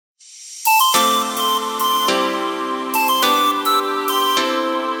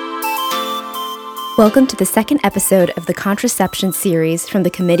Welcome to the second episode of the Contraception series from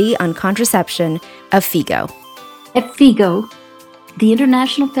the Committee on Contraception of FIGO. At FIGO, the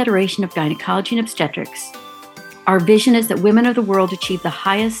International Federation of Gynecology and Obstetrics, our vision is that women of the world achieve the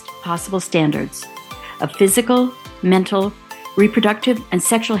highest possible standards of physical, mental, reproductive, and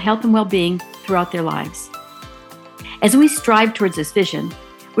sexual health and well-being throughout their lives. As we strive towards this vision,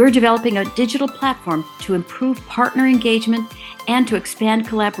 we're developing a digital platform to improve partner engagement and to expand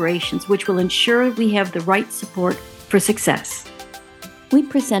collaborations, which will ensure we have the right support for success. We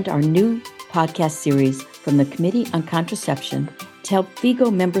present our new podcast series from the Committee on Contraception to help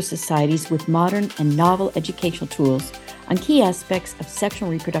FIGO member societies with modern and novel educational tools on key aspects of sexual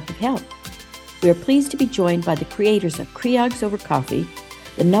and reproductive health. We are pleased to be joined by the creators of Creogs Over Coffee,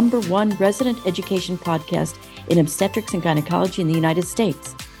 the #1 resident education podcast in obstetrics and gynecology in the United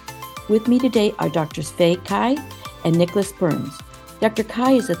States. With me today are Drs. Faye Kai and Nicholas Burns. Dr.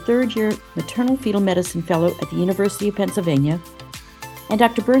 Kai is a third-year maternal fetal medicine fellow at the University of Pennsylvania, and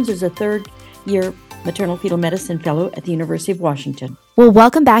Dr. Burns is a third-year maternal fetal medicine fellow at the University of Washington. Well,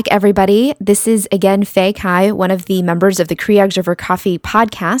 welcome back, everybody. This is, again, Faye Kai, one of the members of the Creogs Over Coffee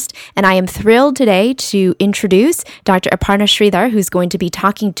podcast, and I am thrilled today to introduce Dr. Aparna Sridhar, who's going to be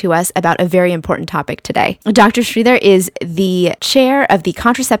talking to us about a very important topic today. Dr. Sridhar is the chair of the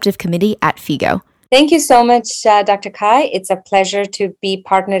Contraceptive Committee at FIGO. Thank you so much, Dr. Kai. It's a pleasure to be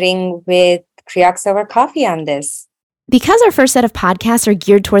partnering with Creogs Over Coffee on this. Because our first set of podcasts are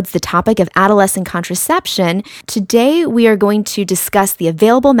geared towards the topic of adolescent contraception, today we are going to discuss the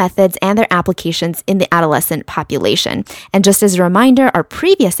available methods and their applications in the adolescent population. And just as a reminder, our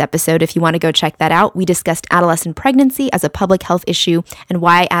previous episode, if you want to go check that out, we discussed adolescent pregnancy as a public health issue and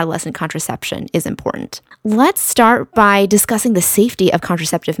why adolescent contraception is important. Let's start by discussing the safety of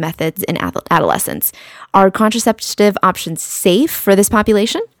contraceptive methods in adolescents. Are contraceptive options safe for this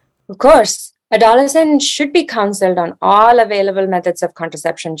population? Of course. Adolescents should be counseled on all available methods of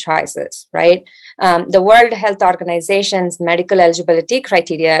contraception choices, right? The World Health Organization's medical eligibility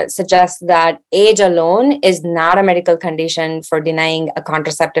criteria suggests that age alone is not a medical condition for denying a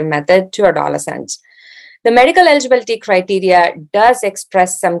contraceptive method to adolescents. The medical eligibility criteria does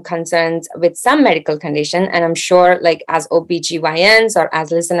express some concerns with some medical condition, and I'm sure like as OBGYNs or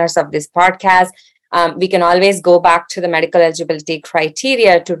as listeners of this podcast, we can always go back to the medical eligibility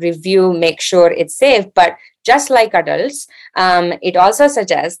criteria to review, make sure it's safe. But just like adults, it also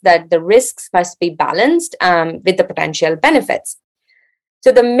suggests that the risks must be balanced with the potential benefits.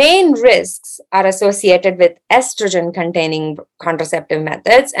 So the main risks are associated with estrogen-containing contraceptive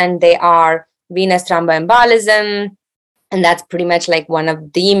methods, and they are venous thromboembolism, and that's pretty much like one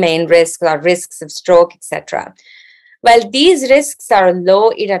of the main risks or risks of stroke, etc. While these risks are low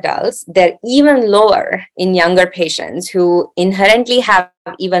in adults, they're even lower in younger patients who inherently have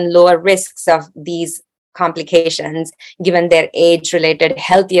even lower risks of these complications given their age-related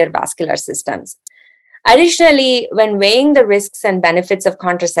healthier vascular systems. Additionally, when weighing the risks and benefits of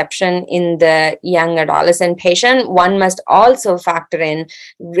contraception in the young adolescent patient, one must also factor in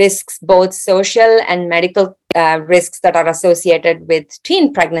risks, both social and medical risks that are associated with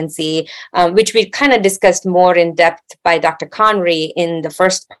teen pregnancy, which we kind of discussed more in depth by Dr. Conry in the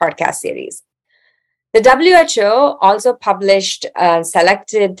first podcast series. The WHO also published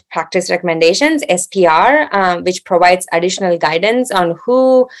selected practice recommendations, SPR, which provides additional guidance on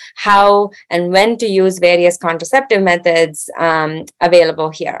who, how, and when to use various contraceptive methods available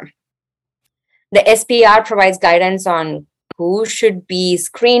here. The SPR provides guidance on who should be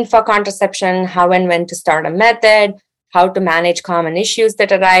screened for contraception, how and when to start a method, how to manage common issues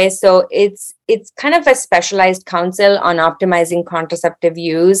that arise. So it's kind of a specialized counsel on optimizing contraceptive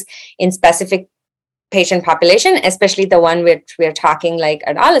use in specific patient population, especially the one which we're talking like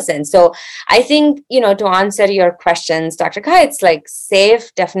adolescents. So I think, to answer your questions, Dr. Kai, it's like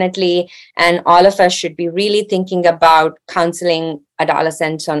safe, definitely. And all of us should be really thinking about counseling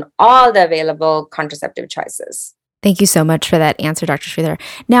adolescents on all the available contraceptive choices. Thank you so much for that answer, Dr. Sridhar.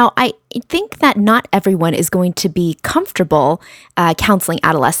 Now, I think that not everyone is going to be comfortable counseling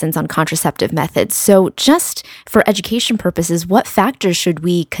adolescents on contraceptive methods. So just for education purposes, what factors should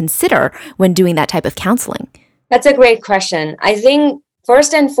we consider when doing that type of counseling? That's a great question. I think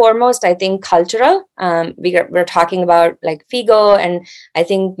first and foremost, cultural. We're talking about like FIGO, and I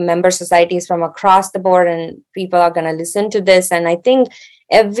think member societies from across the board, and people are going to listen to this. And I think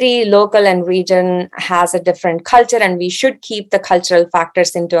every local and region has a different culture, and we should keep the cultural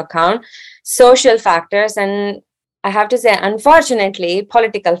factors into account. Social factors, and I have to say, unfortunately,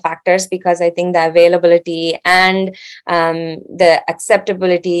 political factors, because I think the availability and the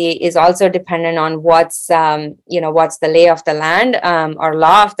acceptability is also dependent on what's the lay of the land, or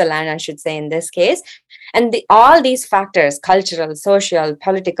law of the land, I should say, in this case. And all these factors, cultural, social,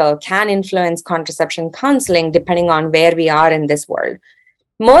 political, can influence contraception counseling depending on where we are in this world.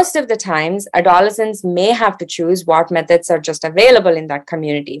 Most of the times, adolescents may have to choose what methods are just available in that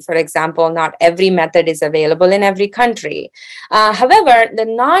community. For example, not every method is available in every country. However, the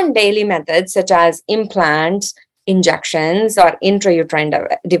non-daily methods, such as implants, injections, or intrauterine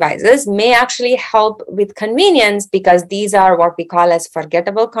devices, may actually help with convenience, because these are what we call as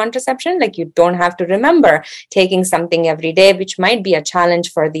forgettable contraception. Like, you don't have to remember taking something every day, which might be a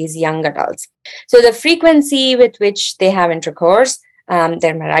challenge for these young adults. So the frequency with which they have intercourse,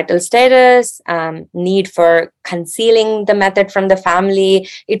 their marital status, need for concealing the method from the family.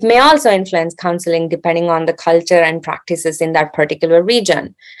 It may also influence counseling depending on the culture and practices in that particular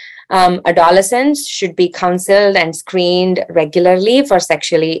region. Adolescents should be counseled and screened regularly for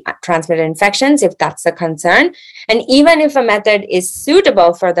sexually transmitted infections if that's a concern. And even if a method is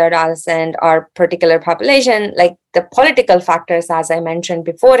suitable for the adolescent or particular population, like the political factors, as I mentioned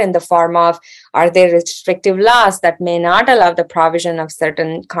before, in the form of, are there restrictive laws that may not allow the provision of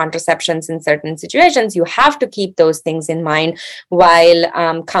certain contraceptions in certain situations, you have to keep those things in mind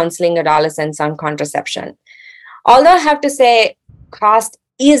while counseling adolescents on contraception. Although I have to say, cost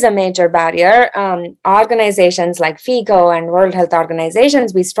is a major barrier. Organizations like FIGO and World Health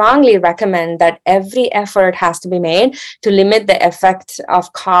Organizations, we strongly recommend that every effort has to be made to limit the effect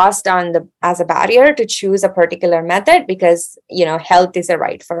of cost as a barrier to choose a particular method, because health is a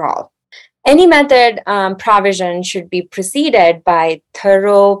right for all. Any method provision should be preceded by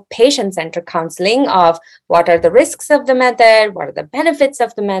thorough patient-centered counseling of what are the risks of the method, what are the benefits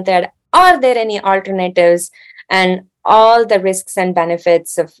of the method, are there any alternatives, and all the risks and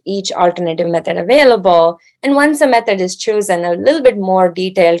benefits of each alternative method available. And once a method is chosen, a little bit more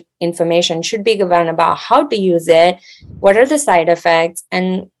detailed information should be given about how to use it, what are the side effects,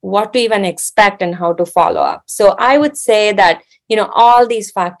 and what to even expect and how to follow up. So I would say that, all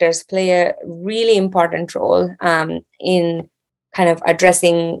these factors play a really important role in kind of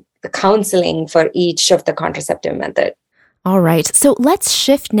addressing the counseling for each of the contraceptive method. All right. So let's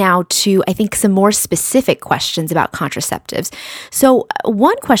shift now to, I think, some more specific questions about contraceptives. So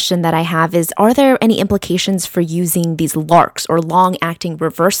one question that I have is, are there any implications for using these LARCs, or long-acting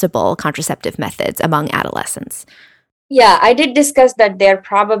reversible contraceptive methods, among adolescents? Yeah, I did discuss that they're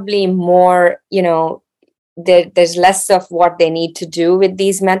probably more, there's less of what they need to do with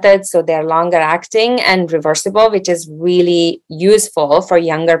these methods. So they're longer acting and reversible, which is really useful for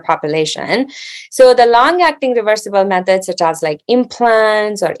younger population. So the long acting reversible methods, such as like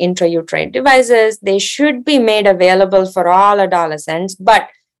implants or intrauterine devices, they should be made available for all adolescents. But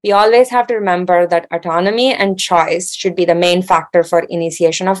we always have to remember that autonomy and choice should be the main factor for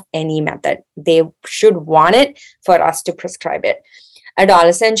initiation of any method. They should want it for us to prescribe it.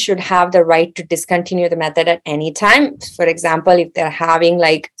 Adolescents should have the right to discontinue the method at any time. For example, if they're having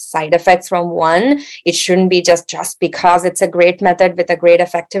like side effects from one, it shouldn't be just because it's a great method with a great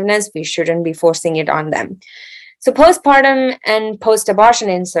effectiveness. We shouldn't be forcing it on them. So postpartum and post-abortion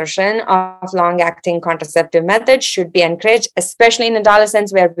insertion of long-acting contraceptive methods should be encouraged, especially in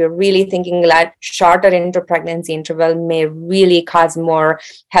adolescents, where we're really thinking that shorter inter-pregnancy interval may really cause more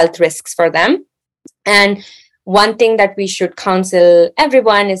health risks for them. And one thing that we should counsel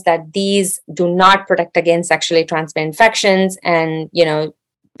everyone is that these do not protect against sexually transmitted infections. And,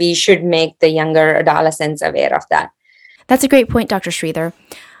 we should make the younger adolescents aware of that. That's a great point, Dr. Sridhar.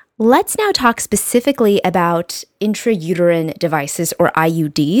 Let's now talk specifically about intrauterine devices, or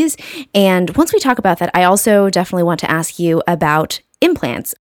IUDs. And once we talk about that, I also definitely want to ask you about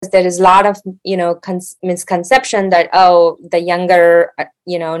implants. There is a lot of, misconception that, the younger,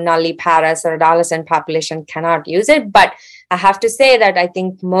 nulliparous or adolescent population cannot use it. But I have to say that I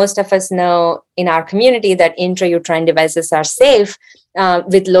think most of us know in our community that intrauterine devices are safe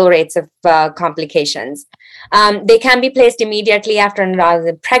with low rates of complications. They can be placed immediately after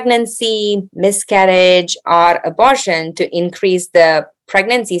an pregnancy, miscarriage, or abortion to increase the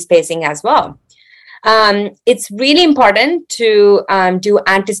pregnancy spacing as well. It's really important to do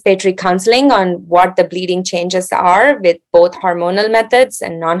anticipatory counseling on what the bleeding changes are with both hormonal methods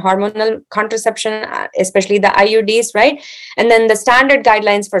and non-hormonal contraception, especially the IUDs, right? And then the standard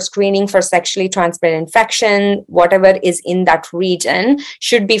guidelines for screening for sexually transmitted infection, whatever is in that region,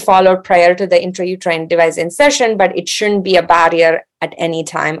 should be followed prior to the intrauterine device insertion, but it shouldn't be a barrier at any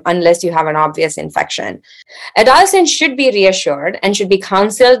time unless you have an obvious infection. Adolescents should be reassured and should be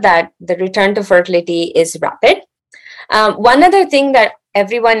counseled that the return to fertility is rapid. One other thing that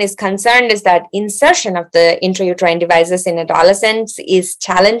everyone is concerned is that insertion of the intrauterine devices in adolescents is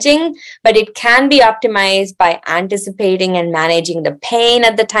challenging, but it can be optimized by anticipating and managing the pain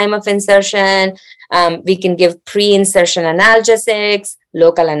at the time of insertion. We can give pre-insertion analgesics,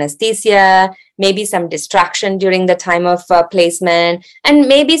 local anesthesia, maybe some distraction during the time of placement, and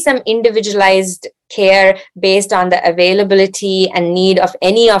maybe some individualized care based on the availability and need of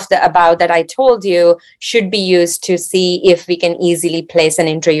any of the above that I told you should be used to see if we can easily place an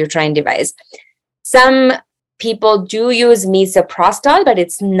intrauterine device. Some people do use misoprostol, but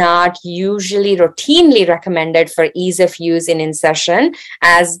it's not usually routinely recommended for ease of use in insertion,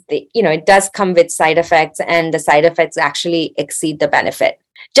 as it does come with side effects, and the side effects actually exceed the benefit.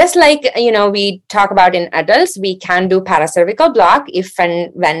 Just like, we talk about in adults, we can do paracervical block if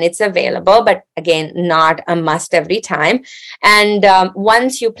and when it's available, but again, not a must every time. And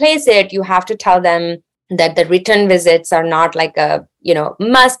once you place it, you have to tell them that the return visits are not like a,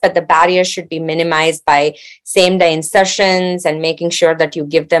 must, but the barriers should be minimized by same-day insertions and making sure that you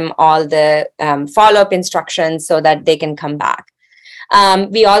give them all the follow-up instructions so that they can come back.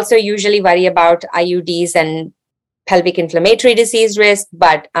 We also usually worry about IUDs and pelvic inflammatory disease risk,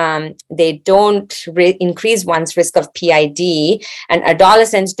 but they don't increase one's risk of PID, and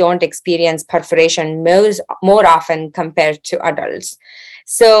adolescents don't experience perforation more often compared to adults.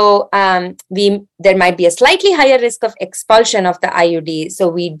 So there might be a slightly higher risk of expulsion of the IUD. So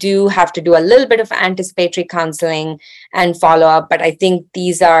we do have to do a little bit of anticipatory counseling and follow up, but I think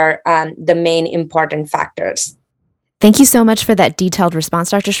these are the main important factors. Thank you so much for that detailed response,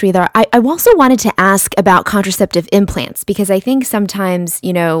 Dr. Sridhar. I also wanted to ask about contraceptive implants, because I think sometimes,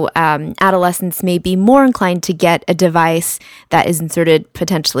 adolescents may be more inclined to get a device that is inserted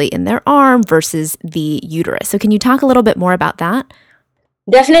potentially in their arm versus the uterus. So can you talk a little bit more about that?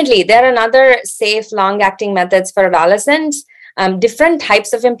 Definitely. There are other safe, long-acting methods for adolescents. Different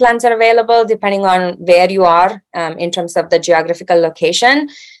types of implants are available depending on where you are in terms of the geographical location.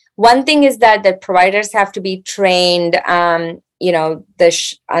 One thing is that the providers have to be trained, on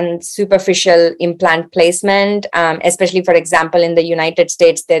superficial implant placement, especially, for example, in the United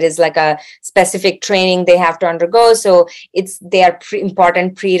States, there is like a specific training they have to undergo. So they are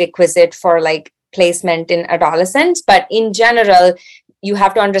important prerequisite for like placement in adolescents. But in general, you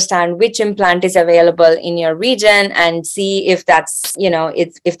have to understand which implant is available in your region and see if that's,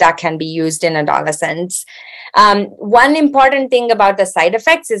 if that can be used in adolescents. One important thing about the side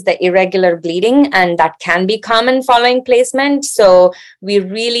effects is the irregular bleeding, and that can be common following placement. So we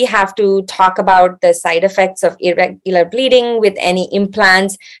really have to talk about the side effects of irregular bleeding with any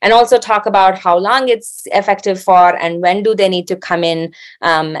implants, and also talk about how long it's effective for and when do they need to come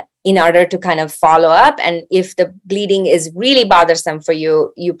in order to kind of follow up. And if the bleeding is really bothersome for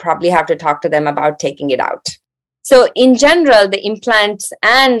you, you probably have to talk to them about taking it out. So in general, the implants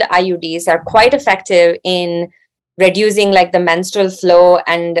and IUDs are quite effective in reducing like the menstrual flow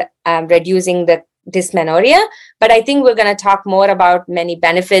and reducing the dysmenorrhea. But I think we're going to talk more about many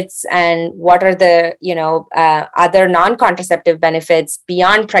benefits and what are the, other non-contraceptive benefits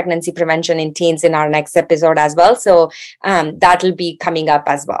beyond pregnancy prevention in teens in our next episode as well. So that'll be coming up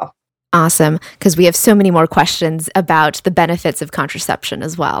as well. Awesome, because we have so many more questions about the benefits of contraception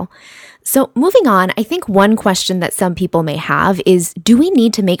as well. So moving on, I think one question that some people may have is, do we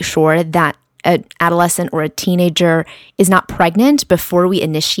need to make sure that an adolescent or a teenager is not pregnant before we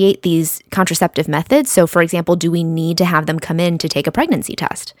initiate these contraceptive methods? So for example, do we need to have them come in to take a pregnancy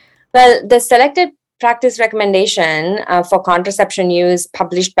test? Well, the selected practice recommendation for contraception use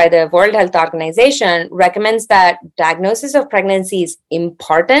published by the World Health Organization recommends that diagnosis of pregnancy is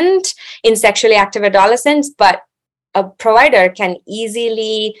important in sexually active adolescents, but a provider can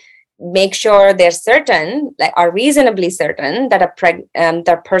easily make sure they're certain, are reasonably certain that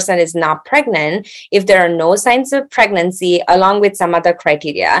that person is not pregnant if there are no signs of pregnancy, along with some other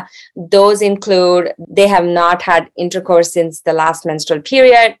criteria. Those include they have not had intercourse since the last menstrual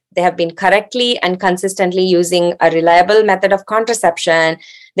period, they have been correctly and consistently using a reliable method of contraception,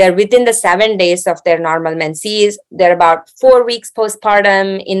 they're within the 7 days of their normal menses, they're about 4 weeks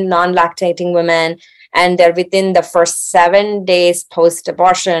postpartum in non-lactating women, and they're within the first 7 days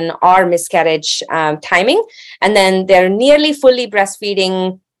post-abortion or miscarriage timing. And then they're nearly fully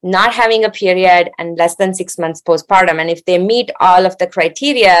breastfeeding, not having a period, and less than 6 months postpartum. And if they meet all of the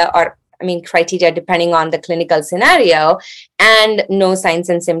criteria, criteria depending on the clinical scenario, and no signs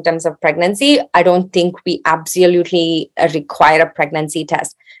and symptoms of pregnancy, I don't think we absolutely require a pregnancy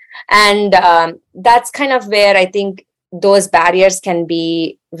test. And that's kind of where I think those barriers can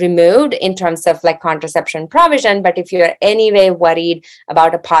be removed in terms of like contraception provision. But if you're anyway worried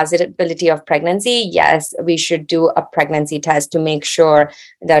about a possibility of pregnancy, yes, we should do a pregnancy test to make sure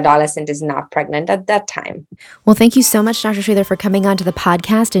the adolescent is not pregnant at that time. Well, thank you so much, Dr. Sridhar, for coming onto the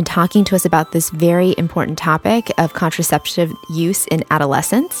podcast and talking to us about this very important topic of contraceptive use in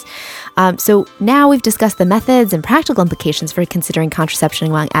adolescents. So now we've discussed the methods and practical implications for considering contraception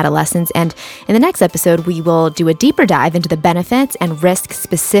among adolescents. And in the next episode, we will do a deeper dive into the benefits and risks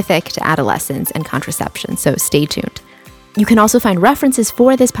specific to adolescents and contraception. So stay tuned. You can also find references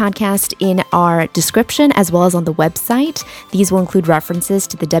for this podcast in our description as well as on the website. These will include references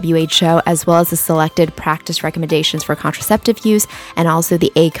to the WHO as well as the selected practice recommendations for contraceptive use and also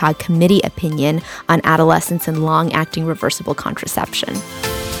the ACOG committee opinion on adolescents and long-acting reversible contraception.